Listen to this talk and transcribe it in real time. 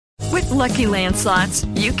Lucky Land Slots,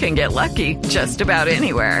 you can get lucky just about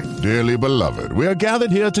anywhere. Dearly beloved, we are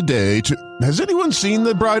gathered here today to... Has anyone seen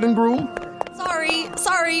the bride and groom?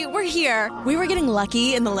 Sorry, we're here. We were getting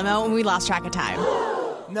lucky in the limo and we lost track of time.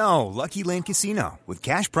 No, Lucky Land Casino, with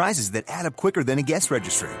cash prizes that add up quicker than a guest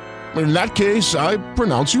registry. In that case, I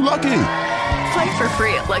pronounce you lucky. Play for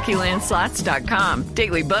free at LuckyLandSlots.com.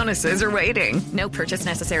 Daily bonuses are waiting. No purchase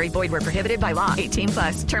necessary. Void where prohibited by law.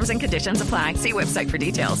 18+. Terms and conditions apply. See website for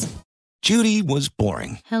details. Judy was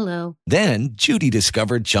boring. Hello. Then Judy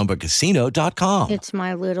discovered ChumbaCasino.com. It's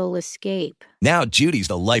my little escape. Now Judy's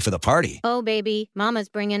the life of the party. Oh, baby, mama's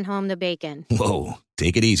bringing home the bacon. Whoa,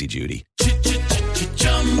 take it easy, Judy.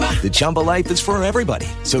 The Chumba life is for everybody.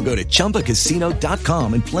 So go to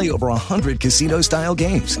ChumbaCasino.com and play over 100 casino-style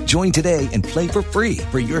games. Join today and play for free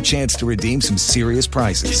for your chance to redeem some serious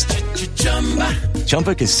prizes.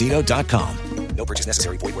 ChumbaCasino.com. No purchase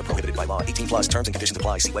necessary. Void where prohibited by law. 18+. Terms and conditions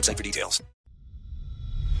apply. See website for details.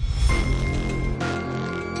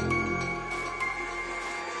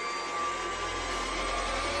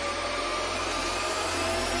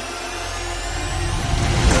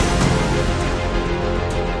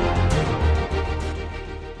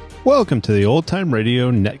 Welcome to the Old Time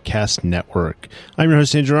Radio Netcast Network. I'm your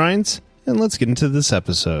host, Andrew Rines, and let's get into this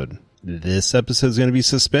episode. This episode is going to be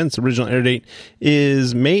Suspense. Original air date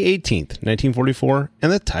is May 18th, 1944,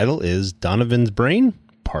 and the title is Donovan's Brain,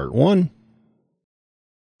 Part 1.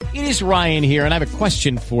 It is Ryan here, and I have a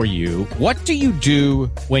question for you. What do you do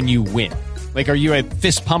when you win? Like, are you a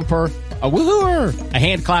fist pumper, a woohooer, a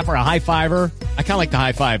hand clapper, a high fiver? I kind of like the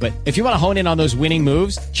high five, but if you want to hone in on those winning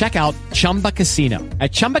moves, check out Chumba Casino.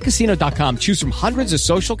 At ChumbaCasino.com, choose from hundreds of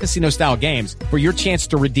social casino-style games for your chance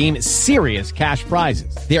to redeem serious cash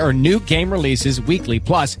prizes. There are new game releases weekly,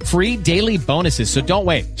 plus free daily bonuses, so don't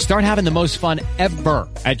wait. Start having the most fun ever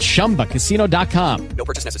at ChumbaCasino.com. No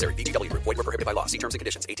purchase necessary. VGW. Void where prohibited by law. See terms and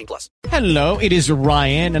conditions. 18+. Hello, it is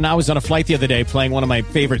Ryan, and I was on a flight the other day playing one of my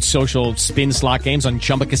favorite social spin slot games on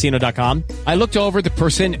ChumbaCasino.com. I looked over at the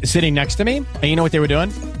person sitting next to me, and you know what they were doing?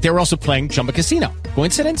 They were also playing Chumba Casino.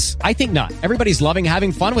 Coincidence? I think not. Everybody's loving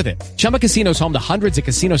having fun with it. Chumba Casino is home to hundreds of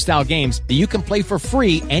casino-style games that you can play for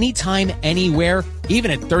free anytime, anywhere,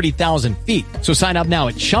 even at 30,000 feet. So sign up now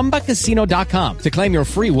at ChumbaCasino.com to claim your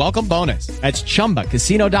free welcome bonus. That's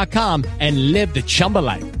ChumbaCasino.com and live the Chumba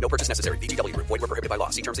life. No purchase necessary. VGW. Void where prohibited by law.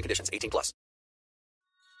 See terms and conditions. 18+.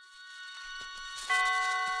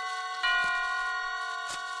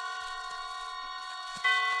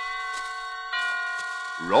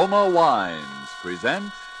 Roma Wines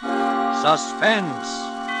present Suspense.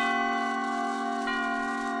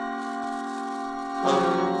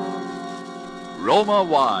 Roma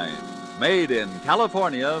Wines, made in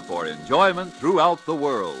California for enjoyment throughout the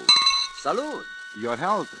world. Salud. Your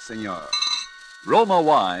health, senor. Roma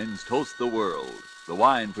Wines toast the world. The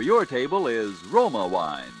wine for your table is Roma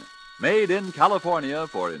Wine, made in California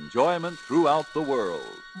for enjoyment throughout the world.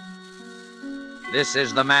 This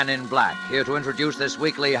is the Man in Black, here to introduce this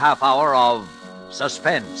weekly half hour of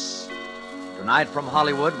Suspense. Tonight from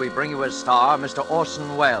Hollywood, we bring you as star Mr.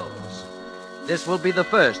 Orson Welles. This will be the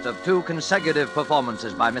first of two consecutive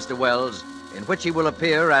performances by Mr. Welles, in which he will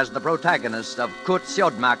appear as the protagonist of Kurt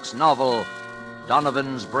Siodmak's novel,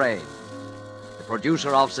 Donovan's Brain. The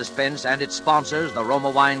producer of Suspense and its sponsors, the Roma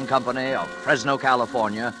Wine Company of Fresno,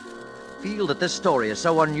 California, feel that this story is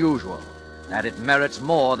so unusual that it merits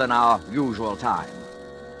more than our usual time.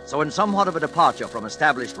 So in somewhat of a departure from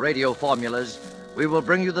established radio formulas, we will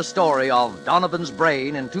bring you the story of Donovan's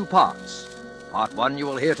Brain in two parts. Part 1 you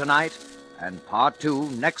will hear tonight, and Part 2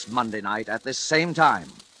 next Monday night at this same time.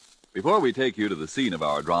 Before we take you to the scene of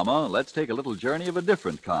our drama, let's take a little journey of a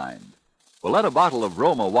different kind. We'll let a bottle of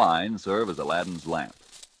Roma wine serve as Aladdin's lamp.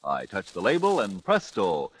 I touch the label, and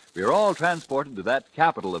presto, we are all transported to that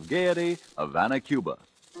capital of gaiety, Havana, Cuba.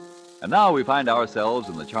 And now we find ourselves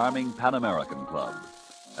in the charming Pan American Club.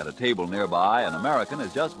 At a table nearby, an American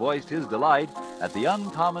has just voiced his delight at the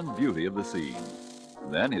uncommon beauty of the scene.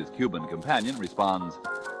 And then his Cuban companion responds,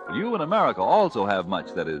 "Well, you in America also have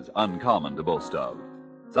much that is uncommon to boast of.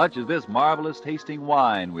 Such as this marvelous tasting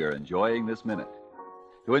wine we are enjoying this minute.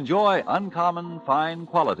 To enjoy uncommon fine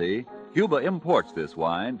quality, Cuba imports this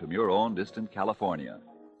wine from your own distant California.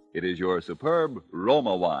 It is your superb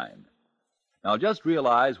Roma wine. Now just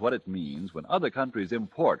realize what it means when other countries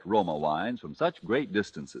import Roma wines from such great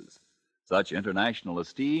distances. Such international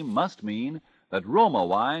esteem must mean that Roma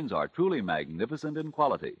wines are truly magnificent in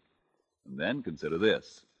quality. And then consider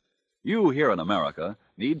this. You here in America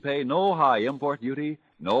need pay no high import duty,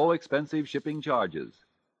 no expensive shipping charges.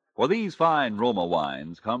 For these fine Roma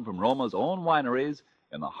wines come from Roma's own wineries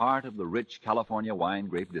in the heart of the rich California wine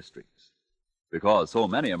grape districts. Because so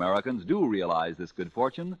many Americans do realize this good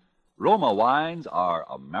fortune, Roma wines are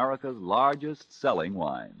America's largest selling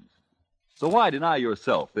wines. So why deny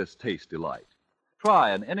yourself this taste delight?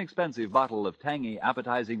 Try an inexpensive bottle of tangy,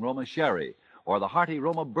 appetizing Roma sherry, or the hearty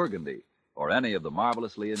Roma burgundy, or any of the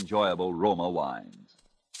marvelously enjoyable Roma wines.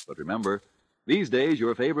 But remember, these days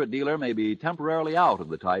your favorite dealer may be temporarily out of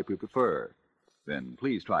the type you prefer. Then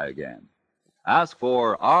please try again. Ask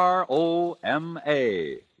for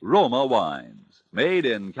R-O-M-A, Roma wines, made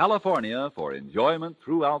in California for enjoyment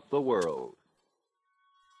throughout the world.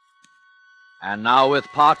 And now with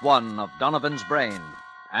part one of Donovan's Brain,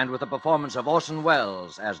 and with the performance of Orson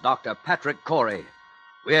Welles as Dr. Patrick Corey,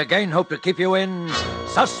 we again hope to keep you in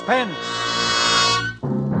suspense.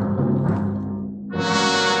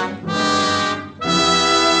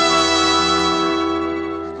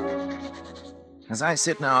 As I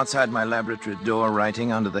sit now outside my laboratory door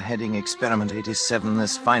writing under the heading Experiment 87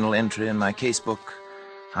 this final entry in my casebook,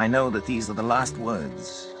 I know that these are the last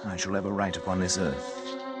words I shall ever write upon this earth.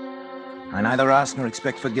 I neither ask nor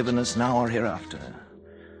expect forgiveness now or hereafter.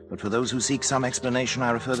 But for those who seek some explanation,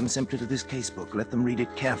 I refer them simply to this casebook. Let them read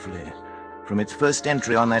it carefully, from its first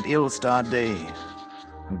entry on that ill-starred day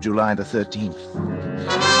of July the 13th.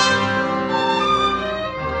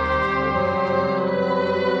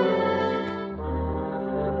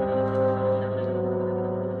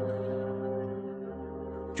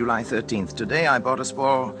 July 13th. Today I bought a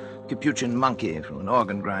small Capuchin monkey from an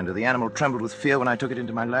organ grinder. The animal trembled with fear when I took it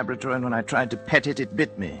into my laboratory, and when I tried to pet it, it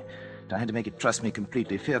bit me. I had to make it trust me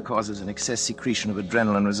completely. Fear causes an excess secretion of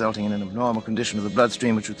adrenaline, resulting in an abnormal condition of the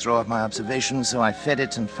bloodstream which would throw off my observations, so I fed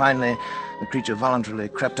it, and finally the creature voluntarily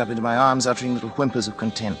crept up into my arms, uttering little whimpers of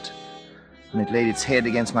content. When it laid its head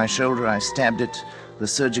against my shoulder, I stabbed it with a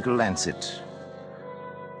surgical lancet.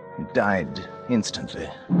 It died instantly.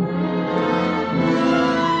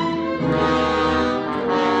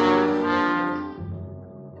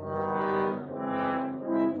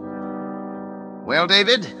 Well,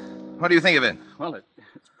 David, what do you think of it? Well, it's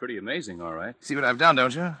pretty amazing, all right. See what I've done,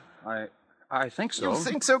 don't you? I think so. You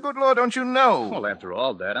think so? Good Lord, don't you know? Well, after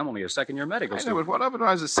all that, I'm only a second-year medical student. I know, but what if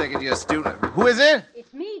I was a second-year student? Who is it?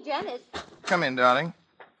 It's me, Janet. Come in, darling.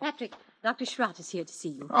 Patrick, Dr. Schrott is here to see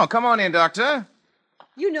you. Oh, come on in, Doctor.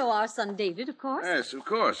 You know our son David, of course. Yes, of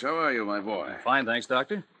course. How are you, my boy? Fine, thanks,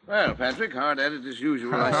 Doctor. Well, Patrick, hard at it as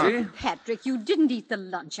usual, I see. Patrick, you didn't eat the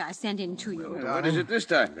lunch I sent in to you. Well, what is it this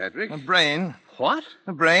time, Patrick? A brain. What?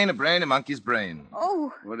 A brain, a monkey's brain.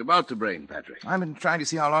 Oh. What about the brain, Patrick? I've been trying to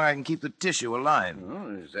see how long I can keep the tissue alive.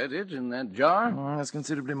 Oh, is that it in that jar? Oh, there's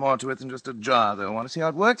considerably more to it than just a jar, though. Want to see how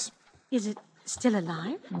it works? Is it still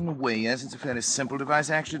alive? In a way, yes. It's a fairly simple device,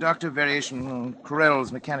 actually, Doctor. Variation on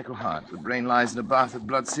Corell's mechanical heart. The brain lies in a bath of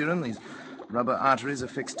blood serum. These rubber arteries are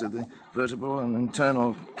fixed to the vertebral and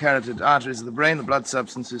internal carotid arteries of the brain. The blood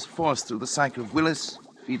substance is forced through the cycle of Willis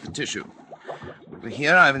to feed the tissue. Over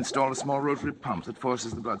here, I've installed a small rotary pump that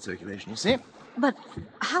forces the blood circulation, you see? But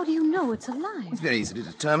how do you know it's alive? It's very easy to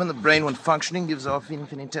determine. The brain, when functioning, gives off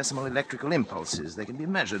infinitesimal electrical impulses. They can be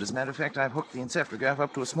measured. As a matter of fact, I've hooked the encephalograph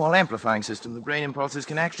up to a small amplifying system. The brain impulses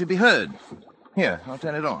can actually be heard. Here, I'll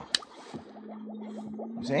turn it on.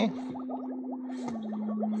 You see?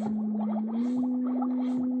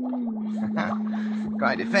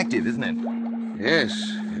 Quite effective, isn't it? Yes,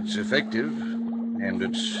 it's effective. And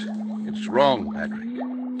it's wrong, Patrick.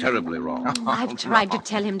 Terribly wrong. I've tried to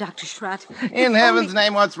tell him, Dr. Schrott. In heaven's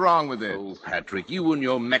name, what's wrong with it? Oh, Patrick, you and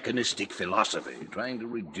your mechanistic philosophy, trying to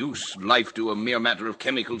reduce life to a mere matter of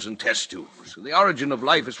chemicals and test tubes. The origin of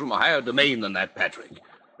life is from a higher domain than that, Patrick.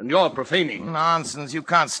 And you're profaning. Nonsense. You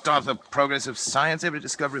can't stop the progress of science. Every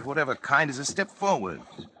discovery of whatever kind is a step forward.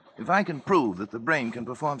 If I can prove that the brain can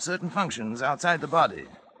perform certain functions outside the body,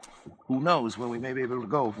 who knows where we may be able to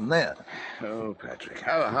go from there? Oh, Patrick,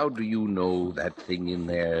 how do you know that thing in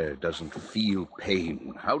there doesn't feel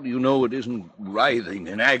pain? How do you know it isn't writhing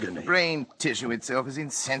in agony? Brain tissue itself is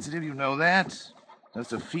insensitive, you know that.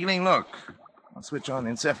 Just a feeling. Look, I'll switch on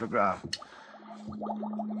the encephalograph.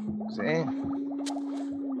 See?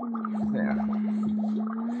 There.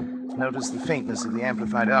 Notice the faintness of the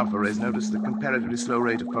amplified alpha rays. Notice the comparatively slow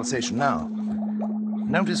rate of pulsation now.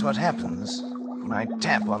 Notice what happens when I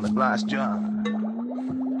tap on the glass jar.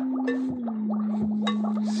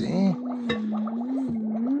 See?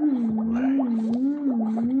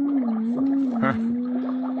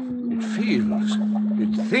 It feels.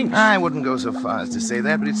 It thinks. I wouldn't go so far as to say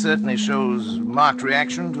that, but it certainly shows marked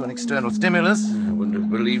reaction to an external stimulus. I wouldn't have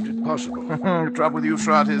believed it possible. The trouble with you,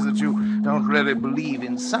 Schrott, is that you don't really believe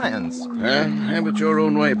in science. Have it your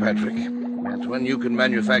own way, Patrick. That's when you can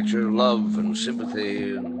manufacture love and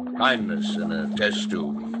sympathy and kindness in a test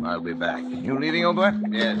tube. I'll be back. You leaving, old boy?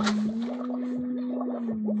 Yes.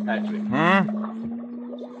 Patrick.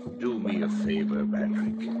 Do me a favor,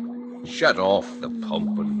 Patrick. Shut off the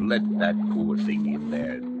pump and let that poor thing in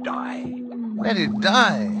there die. Let it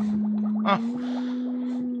die? Oh.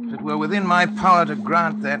 If it were within my power to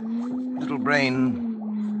grant, that little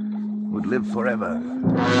brain would live forever.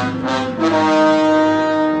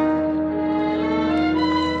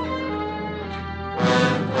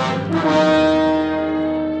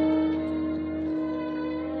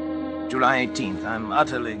 July 18th. I'm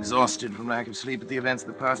utterly exhausted from lack of sleep, but the events of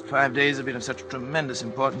the past 5 days have been of such tremendous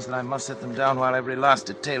importance that I must set them down while every last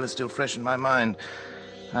detail is still fresh in my mind.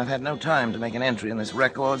 I've had no time to make an entry in this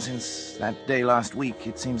record since that day last week.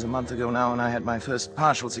 It seems a month ago now when I had my first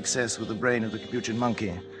partial success with the brain of the Capuchin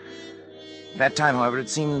monkey. At that time, however, it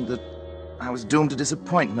seemed that I was doomed to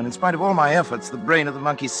disappointment. In spite of all my efforts, the brain of the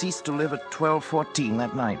monkey ceased to live at 12:14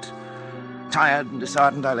 that night. Tired and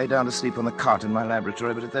disheartened, I lay down to sleep on the cot in my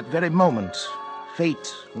laboratory, but at that very moment,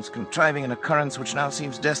 fate was contriving an occurrence which now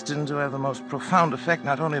seems destined to have the most profound effect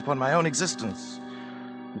not only upon my own existence,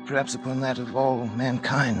 but perhaps upon that of all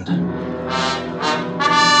mankind.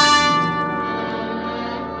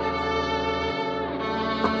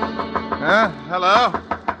 Hello?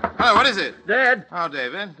 Hello, what is it? Dad! Oh,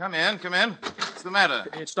 David, come in. What's the matter?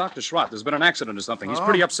 It's Dr. Schrott. There's been an accident or something. He's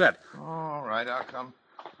pretty upset. All right, I'll come.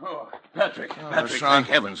 Oh, Patrick, Sean. thank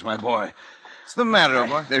heavens, my boy. What's the matter, old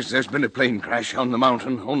boy? There's been a plane crash on the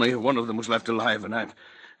mountain. Only one of them was left alive, and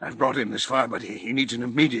I've brought him this far, but he needs an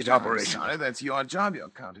immediate operation. Sorry, that's your job. You're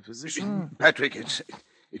county physician. Patrick,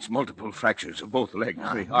 it's multiple fractures of both legs.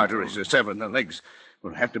 The arteries are severed, and the legs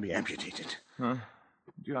will have to be amputated. Huh?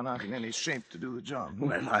 You're not in any shape to do the job.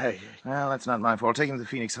 Well, Well, that's not my fault. Take him to the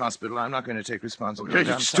Phoenix Hospital. I'm not going to take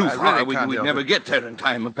responsibility. It's too far. We'd never get there in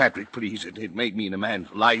time. Patrick, please. It may mean a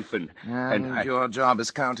man's life, and your job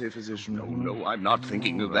as county physician. No, I'm not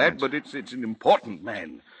thinking of that, but it's an important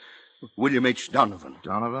man. William H. Donovan.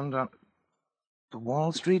 Donovan? The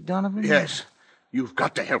Wall Street Donovan? Yes. You've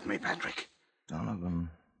got to help me, Patrick.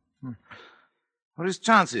 Donovan. What are his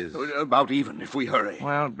chances? About even, if we hurry.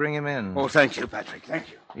 Well, bring him in. Oh, thank you, Patrick.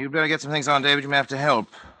 Thank you. You'd better get some things on, David. You may have to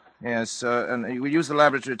help. Yes, and we'll use the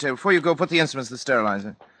laboratory table. Before you go, put the instruments in the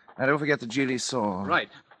sterilizer. And don't forget the Geely saw. Right.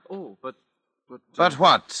 Oh, but... But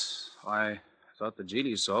what? I thought the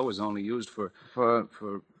Geely saw was only used for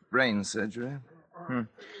brain surgery.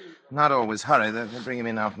 Not always. Hurry. They'll bring him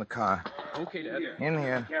in now from the car. Okay, Dad. In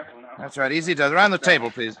here. That's right. Easy does. Around the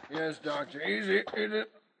table, please. Yes, Doctor. Easy.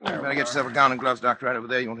 You better get yourself a gown and gloves, Doctor, right over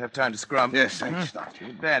there. You won't have time to scrub. Yes, thanks, Doctor.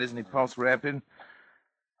 Too bad, isn't he? Pulse rapid.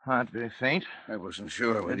 Heart very faint. I wasn't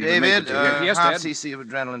sure. David, yes, half Dad. cc of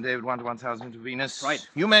adrenaline, David, 1 to 1,000 intravenous. Right.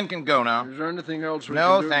 You men can go now. Is there anything else we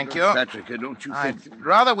can do? No, thank you. Patrick, don't you think... I'd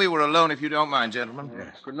rather we were alone if you don't mind, gentlemen.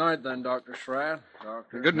 Yes. Good night, then, Dr. Schrott.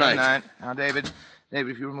 Good night. Good night. Now, David,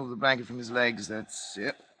 if you remove the blanket from his legs, that's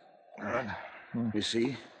it. All right. You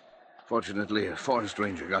see? Fortunately, a forest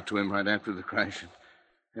ranger got to him right after the crash and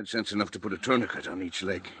had sense enough to put a tourniquet on each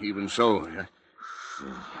leg. Even so...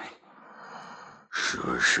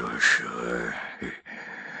 Sure.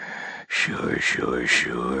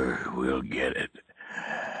 We'll get it.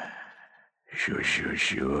 Sure.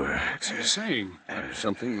 What's he saying?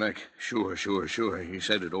 Something like, sure. He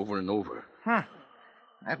said it over and over. I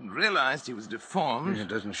hadn't realized he was deformed. It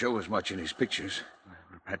doesn't show as much in his pictures.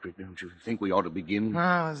 Patrick, don't you think we ought to begin?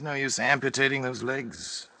 No, there's no use amputating those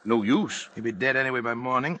legs. No use? He'll be dead anyway by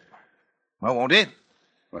morning. Well, won't it?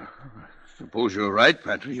 Well, I suppose you're right,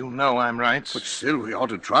 Patrick. You know I'm right. But still, we ought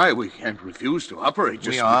to try. We can't refuse to operate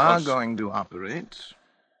just We are because... going to operate.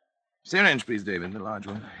 Syringe, please, David, the large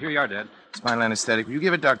one. Here you are, Dad. Spinal anesthetic. Will you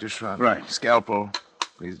give it, Dr. Schrott? Right. Scalpel,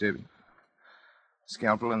 please, David.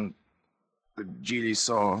 Scalpel and the Geely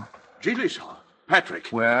saw. Geely saw? Patrick.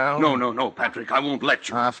 Well... No, Patrick, I won't let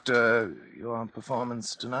you. After your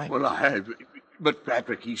performance tonight? Well, I have... But,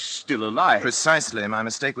 Patrick, he's still alive. Precisely. My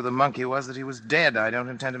mistake with the monkey was that he was dead. I don't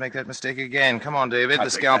intend to make that mistake again. Come on, David, Patrick, the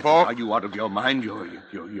scalpel. Patrick, are you out of your mind?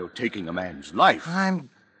 You're taking a man's life. I'm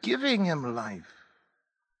giving him life.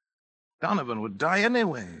 Donovan would die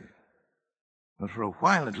anyway. But for a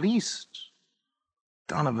while at least,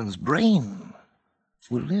 Donovan's brain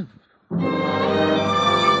will live.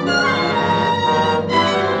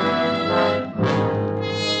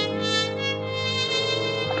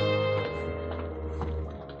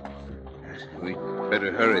 We'd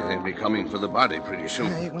better hurry. They'll be coming for the body pretty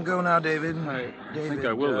soon. You can go now, David. I think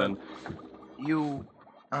I will, then. You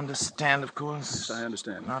understand, of course? Yes, I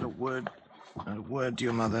understand. Not a word to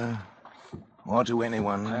your mother. or to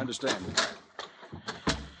anyone. I understand.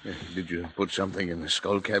 Did you put something in the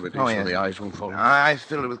skull cavity Oh, so yeah. the eyes won't fall? I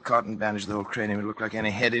filled it with cotton, bandaged the whole cranium. It looked like any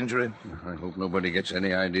head injury. I hope nobody gets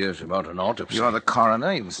any ideas about an autopsy. You're the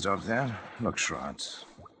coroner. You can stop there. Look, Schwartz.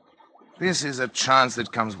 This is a chance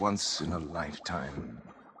that comes once in a lifetime.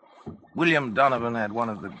 William Donovan had one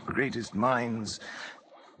of the greatest minds,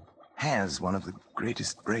 has one of the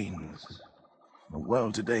greatest brains in the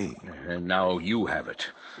world today. And now you have it.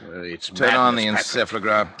 It's Turn on the madness, Patrick.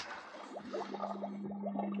 encephalograph.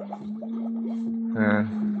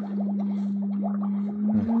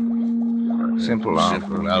 Simple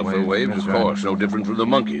alpha wave, of course. No different from the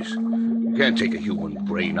monkeys. You can't take a human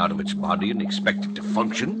brain out of its body and expect it to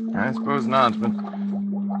function. I suppose not, but...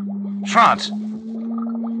 Trot!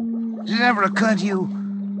 Did it ever occur to you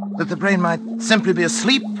that the brain might simply be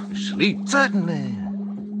asleep? Asleep? Certainly.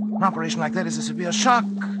 An operation like that is a severe shock.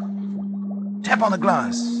 Tap on the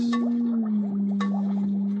glass.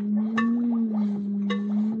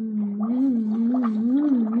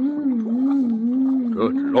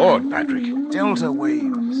 Good Lord, Patrick. Delta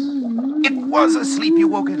waves. It was asleep. You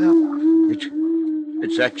woke it up.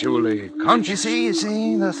 It's actually conscious. You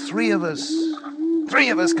see, the three of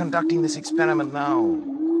us conducting this experiment now.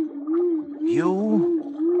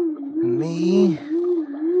 You, and me,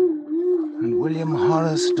 and William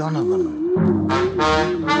Horace Donovan.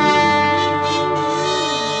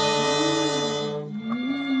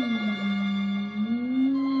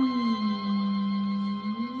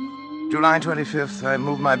 July 25th, I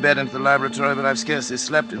moved my bed into the laboratory, but I've scarcely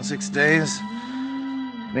slept in 6 days.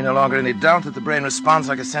 There'll be no longer any doubt that the brain responds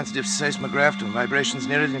like a sensitive seismograph to vibrations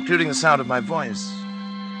near it, including the sound of my voice.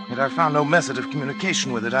 Yet I've found no method of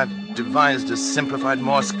communication with it. I've devised a simplified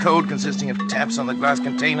Morse code consisting of taps on the glass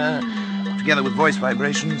container, together with voice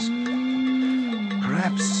vibrations.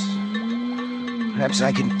 Perhaps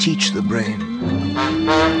I can teach the brain.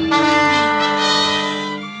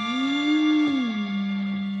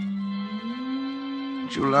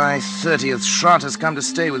 July 30th, Schrott has come to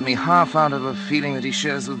stay with me, half out of a feeling that he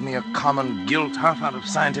shares with me a common guilt, half out of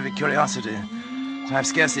scientific curiosity. I've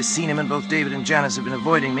scarcely seen him, and both David and Janice have been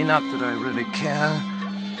avoiding me, not that I really care.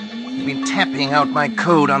 They've been tapping out my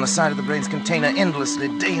code on the side of the brain's container endlessly,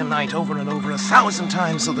 day and night, over and over, 1,000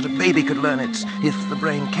 times, so that a baby could learn it, if the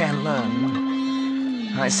brain can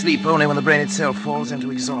learn. I sleep only when the brain itself falls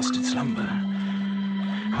into exhausted slumber.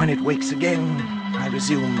 When it wakes again, I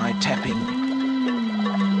resume my tapping.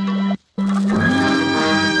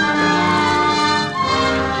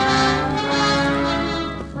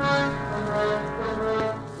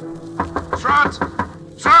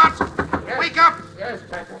 Trot! Wake up! Yes,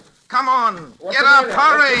 Patrick. Come on! Get up!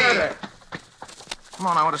 Hurry! Come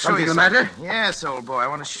on, I want to show you Something the matter? Yes, old boy, I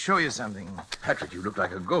want to show you something. Patrick, you look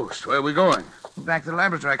like a ghost. Where are we going? Back to the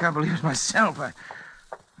laboratory. I can't believe it myself. I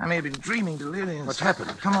may have been dreaming delirious. What's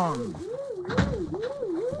happened? Come on.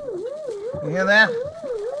 You hear that?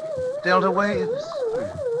 Delta waves.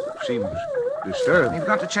 Seems disturbed. You've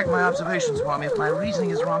got to check my observations for me. If my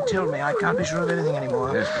reasoning is wrong, tell me. I can't be sure of anything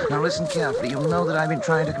anymore. Yes. Now listen carefully. You'll know that I've been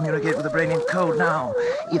trying to communicate with the brain in code. Now,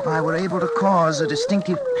 if I were able to cause a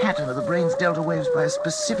distinctive pattern of the brain's delta waves by a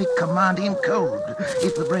specific command in code,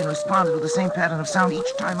 if the brain responded with the same pattern of sound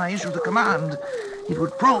each time I issued the command, it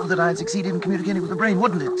would prove that I'd succeeded in communicating with the brain,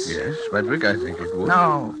 wouldn't it? Yes, Patrick, I think it would.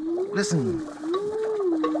 Now, listen.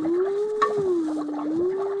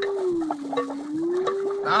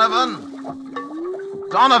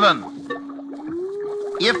 Donovan,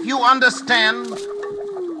 if you understand,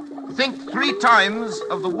 think 3 times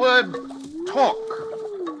of the word talk.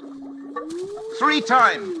 3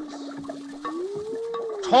 times.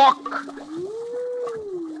 Talk.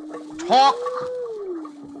 Talk.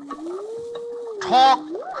 Talk.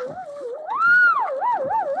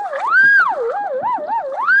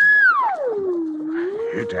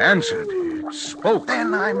 It answered. It spoke.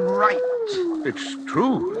 Then I'm right. It's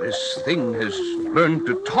true. This thing has learned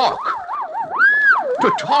to talk.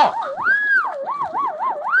 To talk.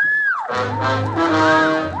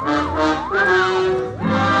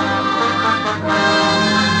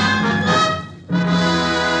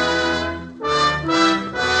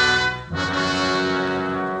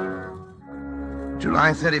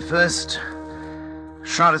 July 31st.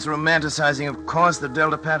 Schrott is romanticizing, of course. The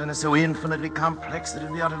delta pattern is so infinitely complex that it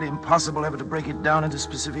would be utterly impossible ever to break it down into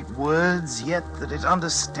specific words, yet that it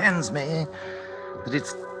understands me, that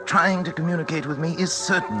it's trying to communicate with me, is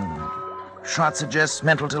certain. Schrott suggests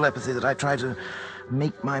mental telepathy, that I try to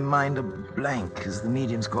make my mind a blank, as the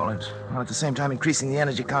mediums call it, while at the same time increasing the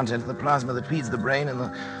energy content of the plasma that feeds the brain in the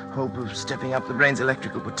hope of stepping up the brain's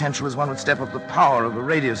electrical potential as one would step up the power of a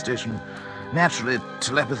radio station. Naturally,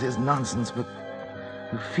 telepathy is nonsense, but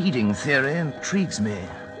the feeding theory intrigues me.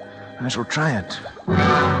 I shall try it.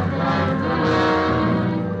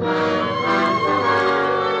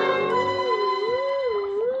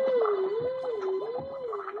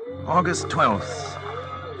 August 12th.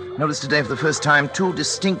 Noticed today for the first time 2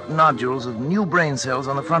 distinct nodules of new brain cells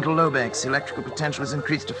on the frontal lobex. Electrical potential has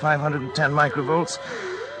increased to 510 microvolts.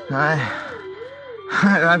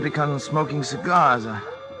 I've begun smoking cigars.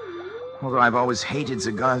 Although I've always hated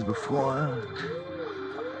cigars before.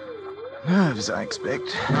 Nerves, I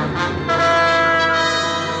expect.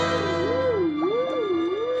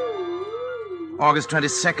 August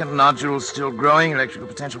 22nd, nodules still growing. Electrical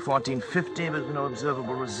potential 1450, but no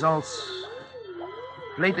observable results.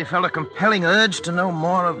 Lately felt a compelling urge to know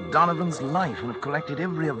more of Donovan's life and have collected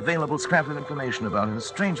every available scrap of information about him. A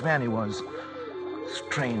strange man he was.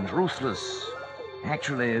 Strange, ruthless,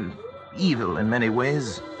 actually evil in many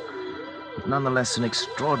ways, but nonetheless an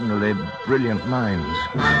extraordinarily brilliant mind.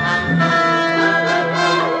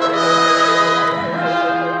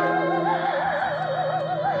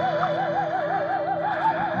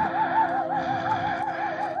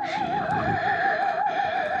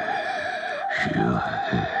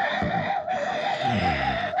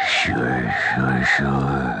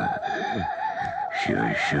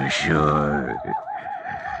 Sure.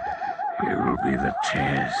 Here will be the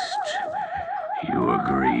test. You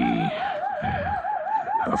agree?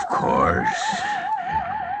 Of course.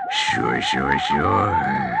 Sure.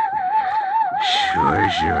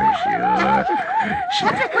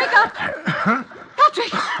 Patrick, wake up!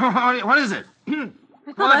 Patrick! What is it?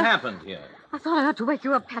 What happened here? I thought I ought to wake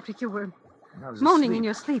you up, Patrick. You were moaning in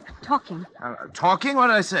your sleep, talking. Talking? What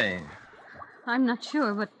did I say? I'm not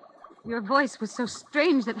sure, but your voice was so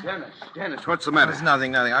strange that... Janice, what's the matter? It's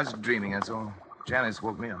nothing. I was dreaming, that's all. Janice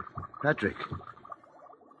woke me up. Patrick,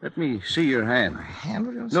 let me see your hand. My hand?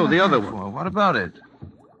 What do you No, the other one. for? What about it?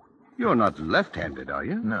 You're not left-handed, are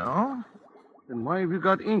you? No. Then why have you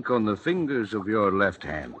got ink on the fingers of your left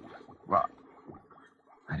hand? Well,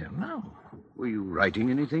 I don't know. Were you writing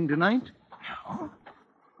anything tonight? No.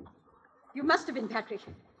 You must have been, Patrick.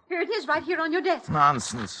 Here it is, right here on your desk.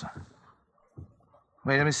 Nonsense.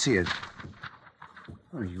 Wait, let me see it.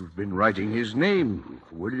 Oh, you've been writing his name,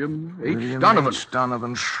 William H. William Donovan. H.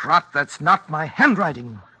 Donovan Schrott. That's not my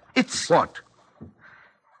handwriting. It's... What?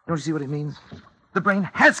 Don't you see what it means? The brain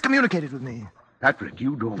has communicated with me. Patrick,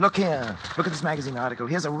 you don't... Look here. Look at this magazine article.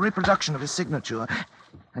 Here's a reproduction of his signature.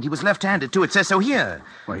 And he was left-handed, too. It says so here.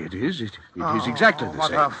 Why, it is. It is exactly the what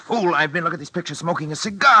same. What a fool I've been. Look at this picture, smoking a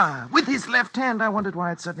cigar. With his left hand. I wondered why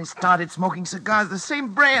I'd suddenly started smoking cigars. The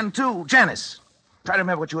same brand, too. Janice. Try to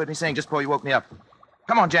remember what you heard me saying just before you woke me up.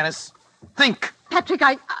 Come on, Janice. Think. Patrick,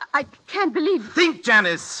 I can't believe... Think,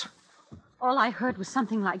 Janice. All I heard was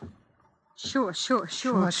something like, sure. Sure.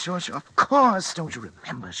 Of course. Don't you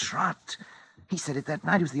remember, Schrott? He said it that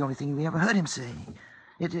night. It was the only thing we ever heard him say.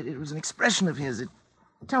 It was an expression of his. It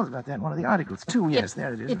tells about that in one of the articles, too. Yes,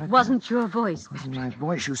 there it is. It wasn't your voice. It wasn't my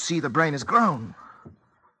voice. You see, the brain has grown.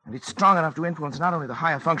 And it's strong enough to influence not only the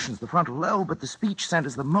higher functions, the frontal lobe, but the speech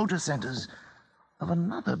centers, the motor centers of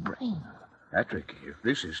another brain. Patrick, if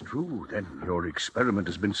this is true, then your experiment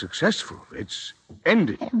has been successful. It's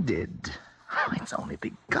ended. Ended? Oh, it's only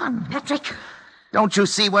begun. Patrick! Don't you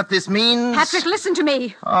see what this means? Patrick, listen to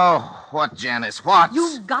me. Oh, what, Janice? What?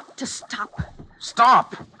 You've got to stop.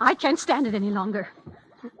 Stop? I can't stand it any longer.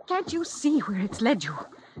 Can't you see where it's led you?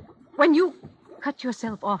 When you cut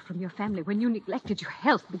yourself off from your family, when you neglected your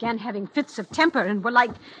health, began having fits of temper, and were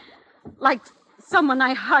like someone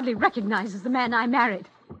I hardly recognize as the man I married.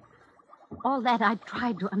 All that I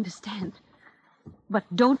tried to understand. But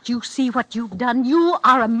don't you see what you've done? You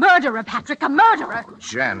are a murderer, Patrick, a murderer.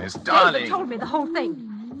 Janice, darling. David told me the whole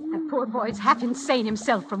thing. That poor boy's half insane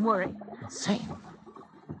himself from worry. Insane?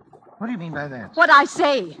 What do you mean by that? What I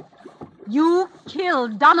say. You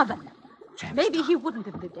killed Donovan. Janice, maybe he wouldn't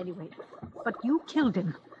have lived anyway, but you killed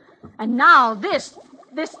him. And now this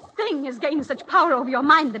thing has gained such power over your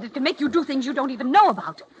mind that it can make you do things you don't even know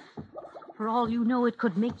about. For all you know, it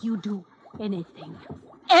could make you do anything.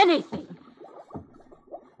 Anything.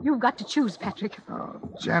 You've got to choose, Patrick. Oh,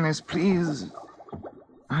 Janice, please.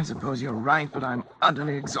 I suppose you're right, but I'm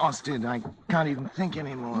utterly exhausted. I can't even think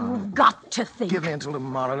anymore. You've got to think. Give me until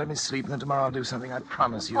tomorrow. Let me sleep, and then tomorrow I'll do something. I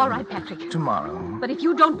promise you. All right, Patrick. Tomorrow. But if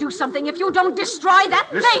you don't do something, if you don't destroy that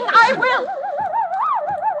thing, I will.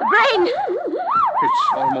 The brain. It's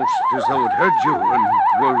almost as though it heard you and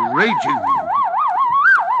were raging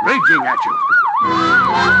at you.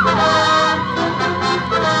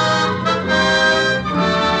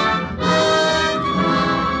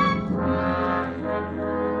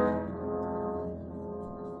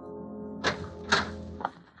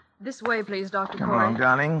 This way, please, Dr. Come Corey. on,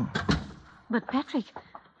 darling. But, Patrick,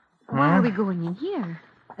 why are we going in here?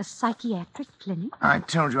 A psychiatric clinic? I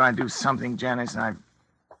told you I'd do something, Janice.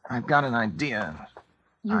 I've got an idea.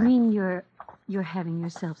 You mean you're having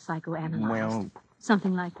yourself psychoanalyzed? Well,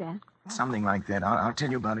 something like that? Something like that. I'll tell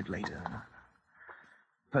you about it later.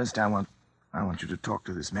 First, I want you to talk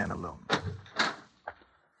to this man alone.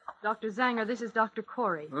 Dr. Zanger, this is Dr.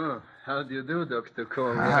 Corey. Oh, how do you do, Dr.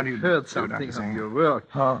 Corey? How do you I've heard do, something Dr. of Zanger? your work.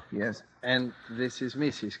 Oh, yes. And this is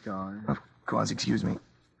Mrs. Corey. Of course, excuse me.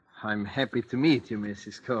 I'm happy to meet you,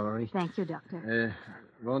 Mrs. Corey. Thank you, Doctor.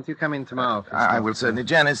 Won't you come into my office? I will certainly.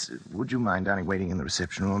 Janice, would you mind, darling, waiting in the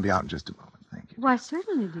reception room? I'll be out in just a moment. Thank you. Why,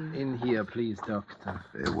 certainly, dear. In here, please, Doctor.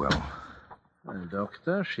 Very well. Well,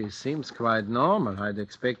 Doctor, she seems quite normal. I'd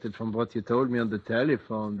expected from what you told me on the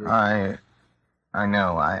telephone that... I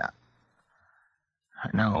know.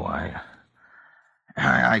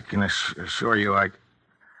 I can assure you, I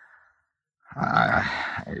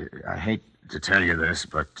hate to tell you this,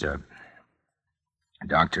 but,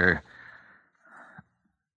 Doctor,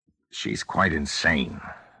 she's quite insane.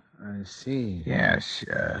 I see. Yes,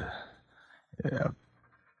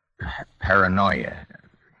 paranoia.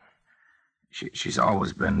 She's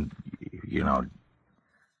always been,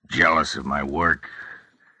 jealous of my work.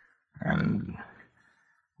 And,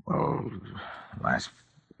 well, last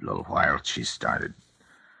little while she's got a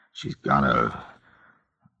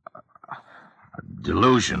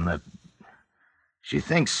delusion that she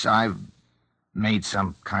thinks I've made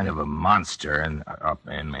some kind of a monster up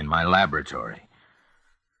in my laboratory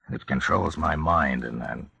that controls my mind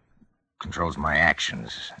and controls my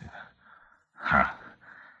actions.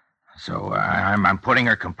 So I'm putting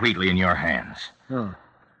her completely in your hands. Oh,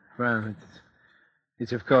 well,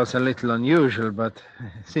 it's of course a little unusual, but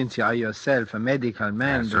since you are yourself a medical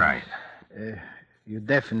man... That's right. You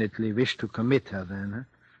definitely wish to commit her, then, huh?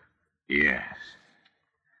 Yes.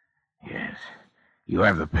 You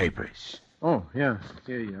have the papers. Oh, yeah,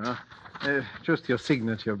 here you are. Just your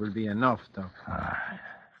signature will be enough, Doctor. All right.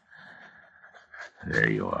 There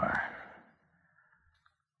you are.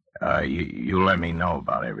 You let me know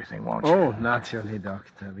about everything, won't you? Oh, naturally,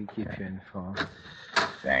 Doctor. We keep you informed.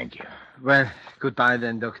 Thank you. Well, goodbye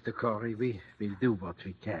then, Dr. Corey. We will do what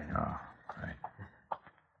we can. Oh, right.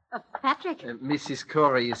 Patrick? Mrs.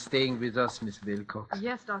 Corey is staying with us, Miss Wilcox.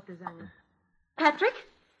 Yes, Dr. Zanger. Patrick?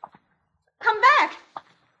 Come back!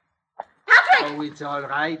 Patrick! Oh, it's all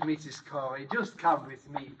right, Mrs. Corey. Just come with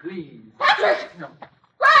me, please. Patrick! No.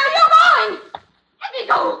 Where are you going? Let me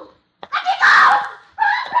go! Let me go!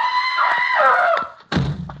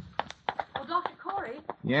 Oh, Dr. Corey.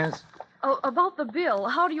 Yes? Oh, about the bill,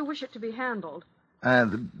 how do you wish it to be handled?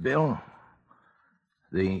 The bill?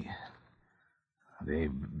 The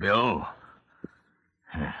bill?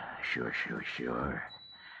 Sure.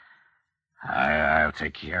 I'll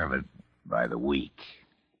take care of it by the week.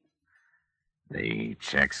 The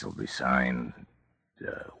checks will be signed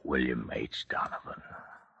William H. Donovan.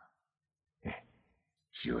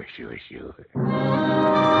 Sure.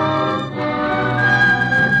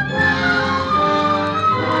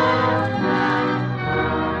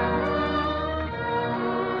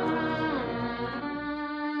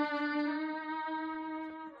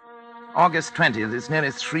 August 20th. It's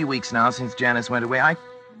nearly 3 weeks now since Janice went away. I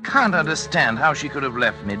can't understand how she could have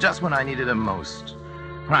left me just when I needed her most.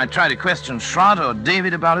 When I try to question Schrott or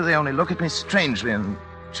David about it, they only look at me strangely and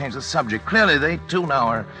change the subject. Clearly, they too now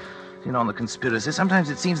are in on the conspiracy. Sometimes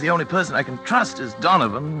it seems the only person I can trust is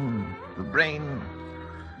Donovan. The brain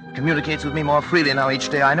communicates with me more freely now each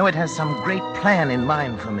day. I know it has some great plan in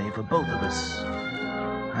mind for me, for both of us.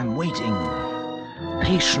 I'm waiting,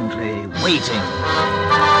 patiently waiting.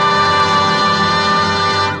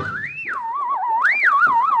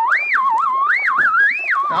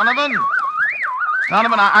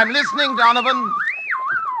 Donovan, I'm listening, Donovan.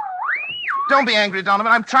 Don't be angry, Donovan.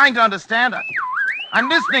 I'm trying to understand. I'm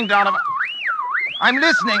listening, Donovan. I'm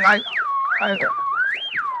listening.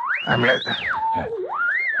 I'm listening.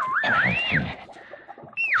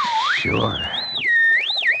 Sure.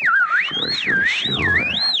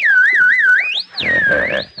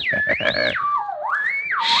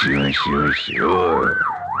 Sure.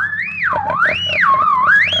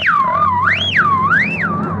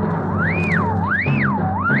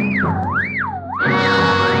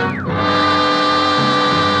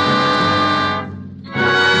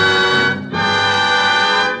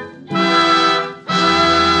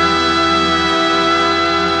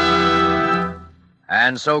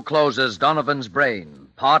 And so closes Donovan's Brain,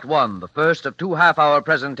 Part 1, the first of 2 half-hour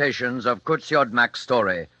presentations of Kurt Siodmak's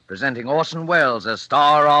story, presenting Orson Welles as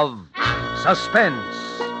star of Suspense.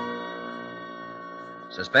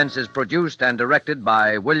 Suspense is produced and directed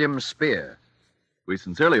by William Spear. We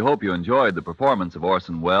sincerely hope you enjoyed the performance of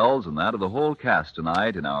Orson Welles and that of the whole cast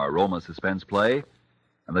tonight in our Roma suspense play,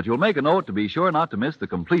 and that you'll make a note to be sure not to miss the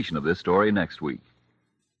completion of this story next week.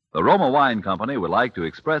 The Roma Wine Company would like to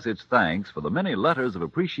express its thanks for the many letters of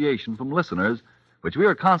appreciation from listeners which we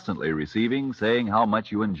are constantly receiving, saying how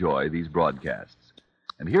much you enjoy these broadcasts.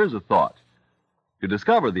 And here's a thought. To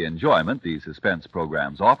discover the enjoyment these suspense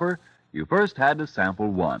programs offer, you first had to sample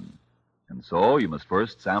one. And so you must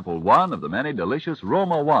first sample one of the many delicious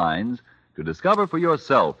Roma wines to discover for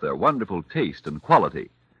yourself their wonderful taste and quality,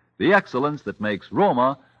 the excellence that makes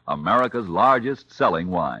Roma America's largest selling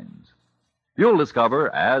wines. You'll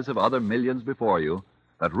discover, as have other millions before you,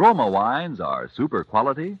 that Roma wines are super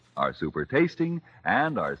quality, are super tasting,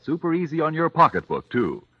 and are super easy on your pocketbook,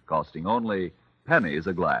 too, costing only pennies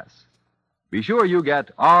a glass. Be sure you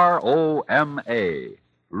get R-O-M-A,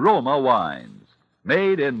 Roma wines,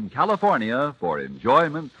 made in California for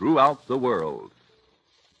enjoyment throughout the world.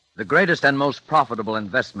 The greatest and most profitable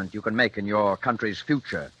investment you can make in your country's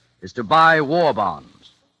future is to buy war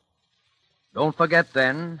bonds. Don't forget,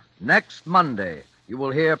 then, next Monday, you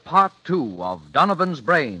will hear Part 2 of Donovan's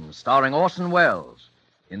Brains, starring Orson Welles,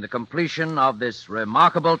 in the completion of this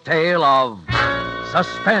remarkable tale of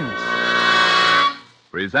suspense.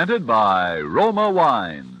 Presented by Roma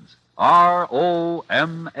Wines,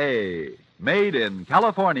 R-O-M-A, made in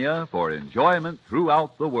California for enjoyment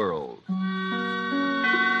throughout the world.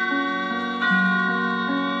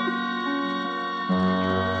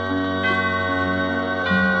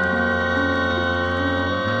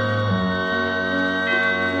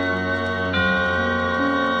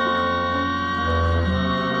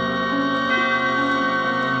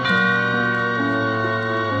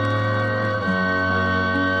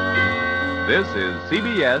 This is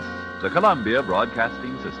CBS, the Columbia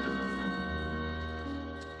Broadcasting System.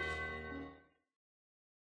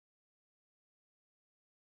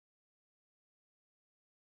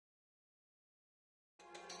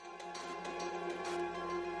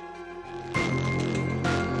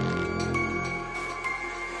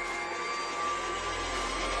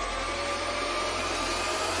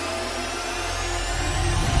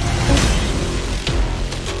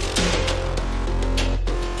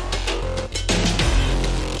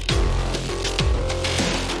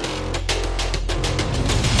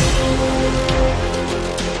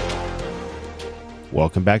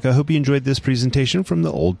 Welcome back. I hope you enjoyed this presentation from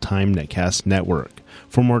the Old Time Netcast Network.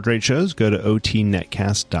 For more great shows, go to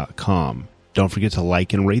otnetcast.com. Don't forget to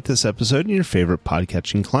like and rate this episode in your favorite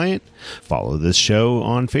podcatching client. Follow this show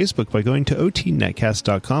on Facebook by going to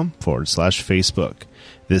otnetcast.com/Facebook.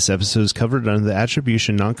 This episode is covered under the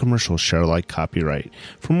Attribution Non-Commercial Share-alike copyright.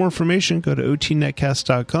 For more information, go to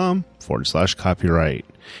otnetcast.com/copyright.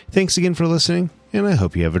 Thanks again for listening, and I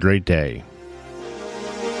hope you have a great day.